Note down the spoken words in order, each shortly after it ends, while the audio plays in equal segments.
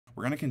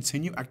We're going to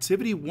continue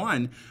activity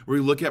 1, where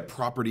we look at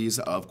properties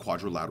of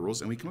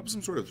quadrilaterals, and we come up with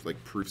some sort of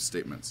like proof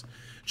statements.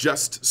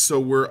 Just so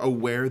we're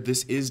aware,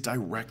 this is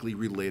directly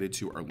related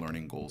to our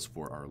learning goals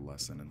for our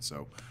lesson. And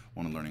so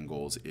one of the learning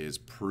goals is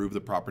prove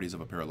the properties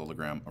of a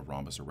parallelogram, a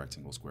rhombus, a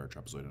rectangle, square,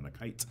 trapezoid, and a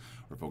kite.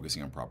 We're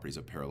focusing on properties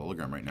of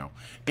parallelogram right now.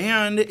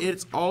 And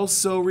it's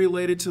also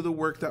related to the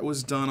work that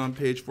was done on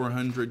page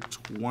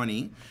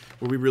 420,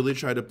 where we really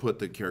try to put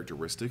the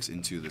characteristics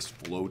into this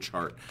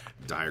flowchart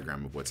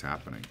diagram of what's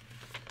happening.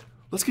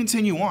 Let's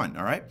continue on,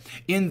 all right?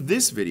 In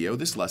this video,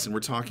 this lesson, we're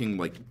talking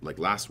like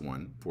last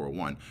one,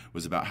 401,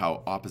 was about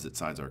how opposite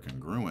sides are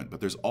congruent. But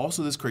there's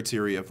also this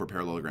criteria for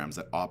parallelograms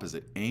that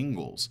opposite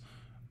angles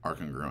are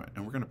congruent.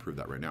 And we're going to prove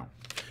that right now.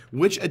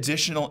 Which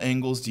additional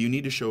angles do you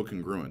need to show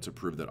congruent to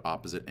prove that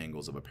opposite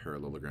angles of a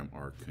parallelogram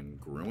are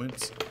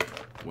congruent?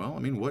 Well, I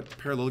mean, what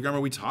parallelogram are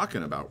we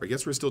talking about? I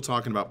guess we're still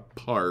talking about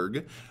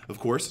PARG. Of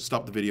course,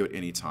 stop the video at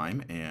any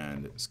time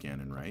and scan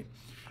and write.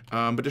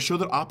 But to show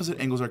that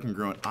opposite angles are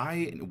congruent,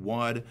 I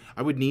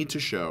would need to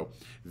show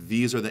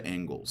these are the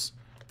angles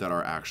that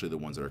are actually the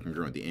ones that are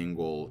congruent. The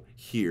angle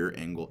here,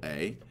 angle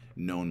A,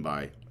 known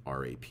by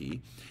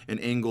RAP,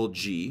 and angle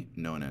G,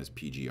 known as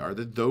PGR,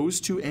 that those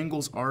two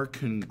angles are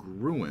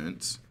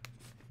congruent.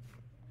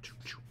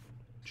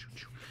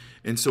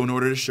 And so in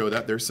order to show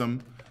that, there's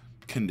some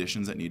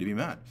conditions that need to be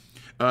met.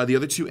 The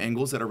other two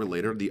angles that are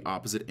related are the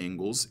opposite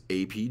angles,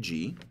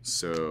 APG.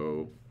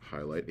 So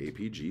highlight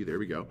APG, there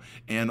we go,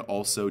 and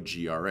also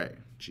GRA,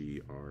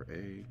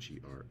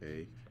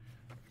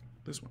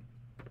 this one.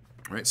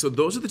 All right, so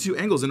those are the two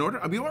angles.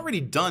 We've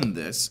already done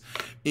this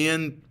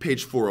in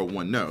page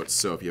 401 notes,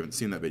 so if you haven't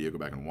seen that video, go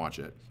back and watch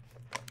it.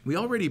 We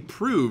already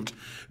proved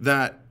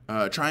that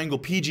triangle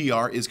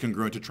PGR is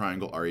congruent to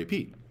triangle RAP.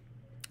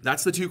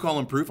 That's the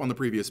two-column proof on the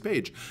previous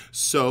page.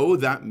 So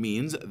that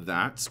means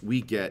that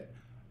we get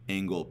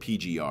angle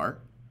PGR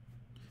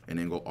and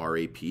angle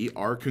RAP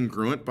are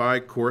congruent by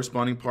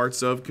corresponding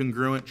parts of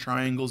congruent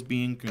triangles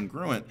being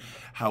congruent.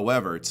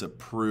 However, to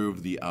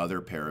prove the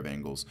other pair of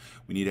angles,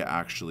 we need to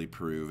actually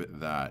prove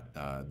that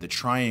the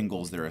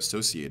triangles they're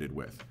associated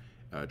with,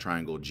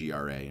 triangle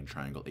GRA and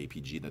triangle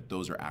APG, that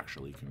those are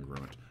actually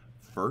congruent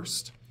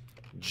first,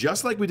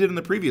 just like we did in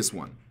the previous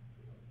one.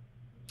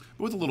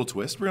 But with a little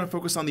twist, we're going to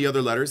focus on the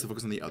other letters to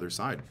focus on the other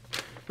side.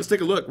 Let's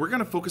take a look. We're going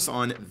to focus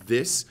on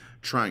this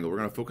triangle. We're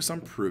going to focus on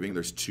proving,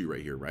 there's two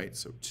right here, right?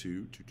 So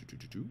 2, 2, 2, 2,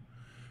 2, 2.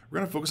 We're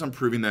going to focus on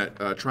proving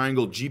that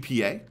triangle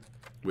GPA,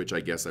 which I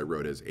guess I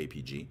wrote as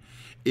APG,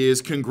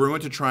 is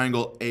congruent to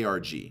triangle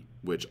ARG,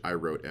 which I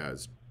wrote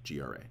as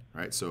GRA,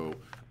 right? So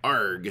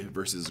ARG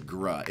versus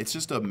GRA. It's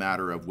just a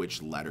matter of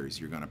which letters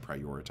you're going to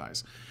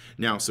prioritize.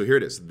 Now, so here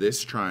it is.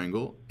 This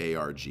triangle,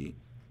 ARG,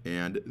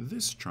 and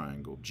this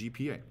triangle,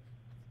 GPA.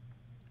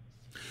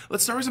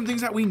 Let's start with some things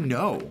that we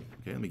know.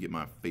 Okay, let me get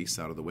my face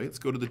out of the way. Let's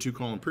go to the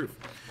two-column proof.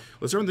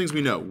 Let's start with things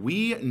we know.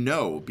 We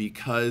know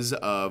because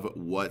of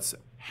what's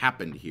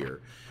happened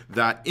here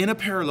that in a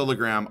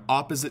parallelogram,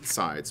 opposite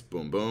sides,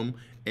 boom, boom,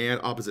 and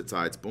opposite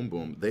sides, boom,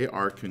 boom, they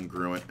are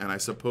congruent. And I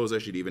suppose I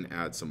should even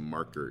add some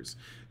markers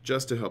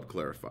just to help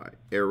clarify.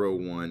 Arrow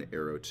 1,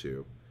 arrow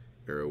 2,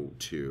 arrow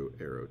 2,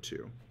 arrow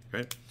 2.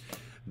 Okay?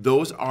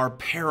 Those are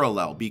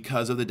parallel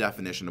because of the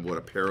definition of what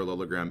a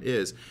parallelogram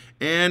is.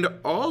 And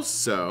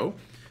also,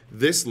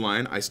 this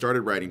line, I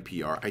started writing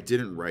PR. I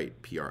didn't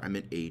write PR. I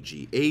meant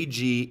AG.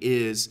 AG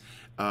is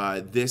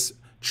this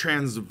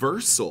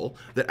transversal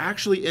that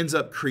actually ends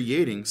up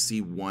creating,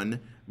 see,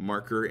 one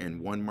marker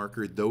and one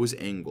marker, those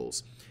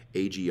angles,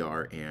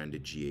 AGR and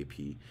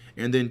GAP.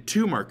 And then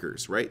two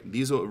markers, right?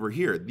 These over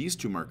here, these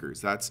two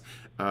markers, that's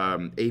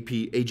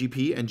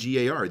AGP and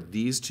GAR,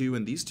 these two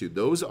and these two.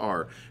 Those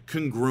are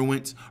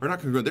congruent, or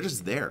not congruent, they're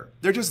just there.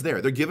 They're just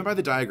there. They're given by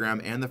the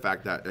diagram and the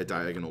fact that a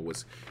diagonal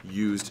was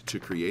used to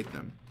create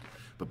them.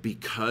 But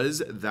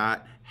because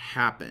that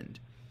happened,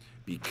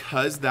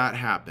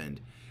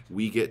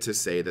 we get to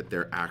say that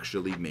they're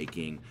actually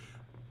making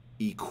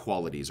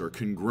equalities or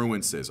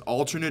congruences.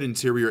 Alternate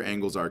interior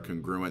angles are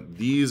congruent.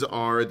 These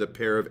are the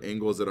pair of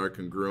angles that are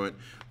congruent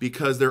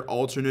because they're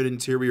alternate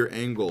interior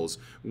angles.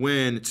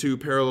 When two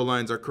parallel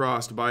lines are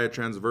crossed by a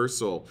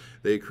transversal,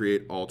 they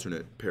create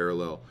alternate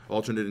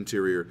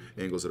interior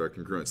angles that are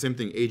congruent. Same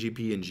thing,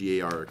 AGP and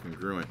GAR are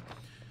congruent.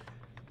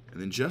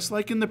 And then just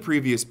like in the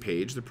previous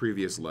page, the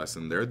previous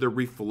lesson there, the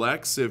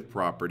reflexive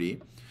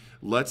property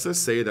lets us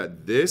say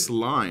that this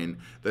line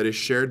that is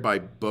shared by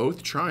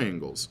both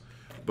triangles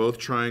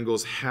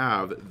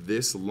have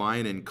this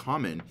line in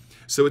common,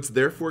 so it's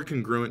therefore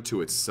congruent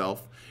to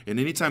itself. And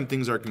anytime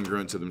things are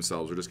congruent to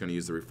themselves, we're just going to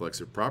use the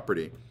reflexive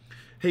property.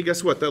 Hey,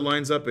 guess what? That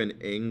lines up in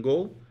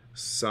angle,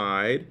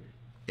 side,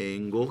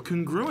 angle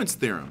congruence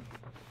theorem.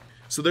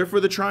 So therefore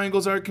the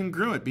triangles are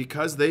congruent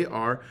because they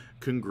are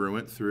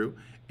congruent through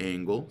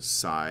angle,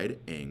 side,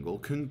 angle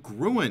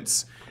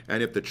congruence.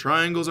 And if the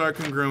triangles are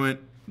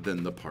congruent,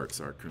 then the parts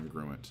are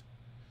congruent.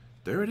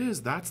 There it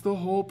is. That's the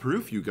whole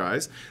proof, you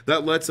guys.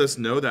 That lets us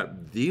know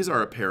that these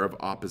are a pair of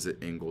opposite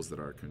angles that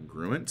are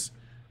congruent.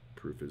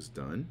 Proof is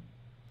done.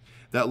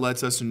 that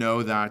lets us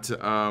know that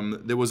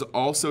that was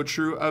also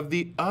true of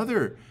the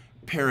other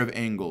pair of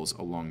angles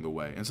along the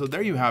way. And so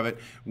there you have it.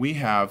 We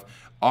have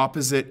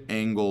opposite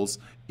angles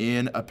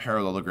in a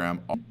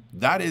parallelogram.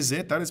 That is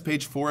it. That is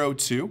page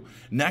 402.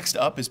 Next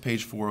up is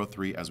page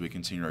 403 as we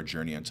continue our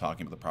journey on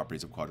talking about the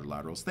properties of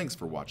quadrilaterals. Thanks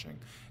for watching.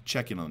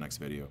 Check in on the next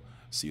video.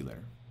 See you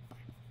later.